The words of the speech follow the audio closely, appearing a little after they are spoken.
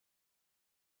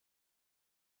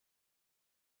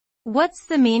What's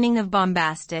the meaning of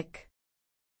bombastic?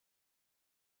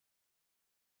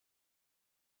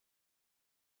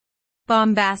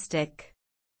 Bombastic.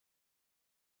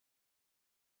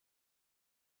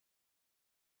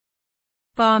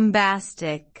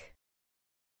 Bombastic.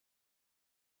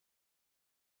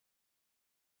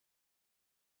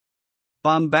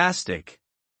 Bombastic.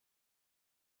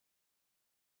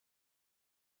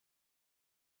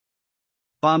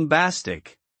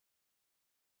 Bombastic.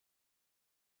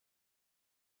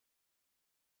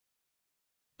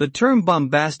 The term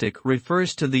bombastic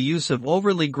refers to the use of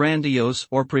overly grandiose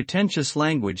or pretentious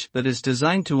language that is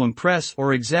designed to impress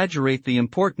or exaggerate the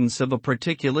importance of a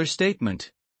particular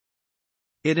statement.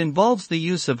 It involves the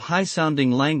use of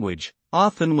high-sounding language,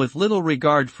 often with little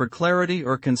regard for clarity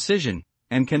or concision,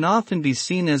 and can often be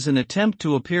seen as an attempt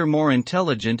to appear more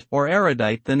intelligent or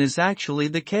erudite than is actually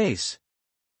the case.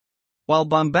 While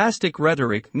bombastic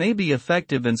rhetoric may be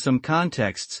effective in some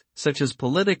contexts, such as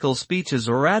political speeches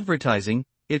or advertising,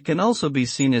 it can also be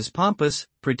seen as pompous,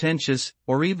 pretentious,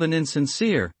 or even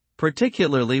insincere,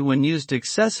 particularly when used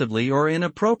excessively or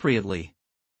inappropriately.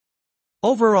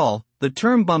 Overall, the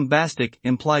term bombastic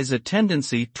implies a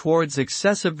tendency towards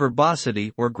excessive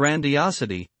verbosity or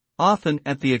grandiosity, often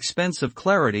at the expense of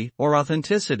clarity or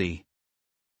authenticity.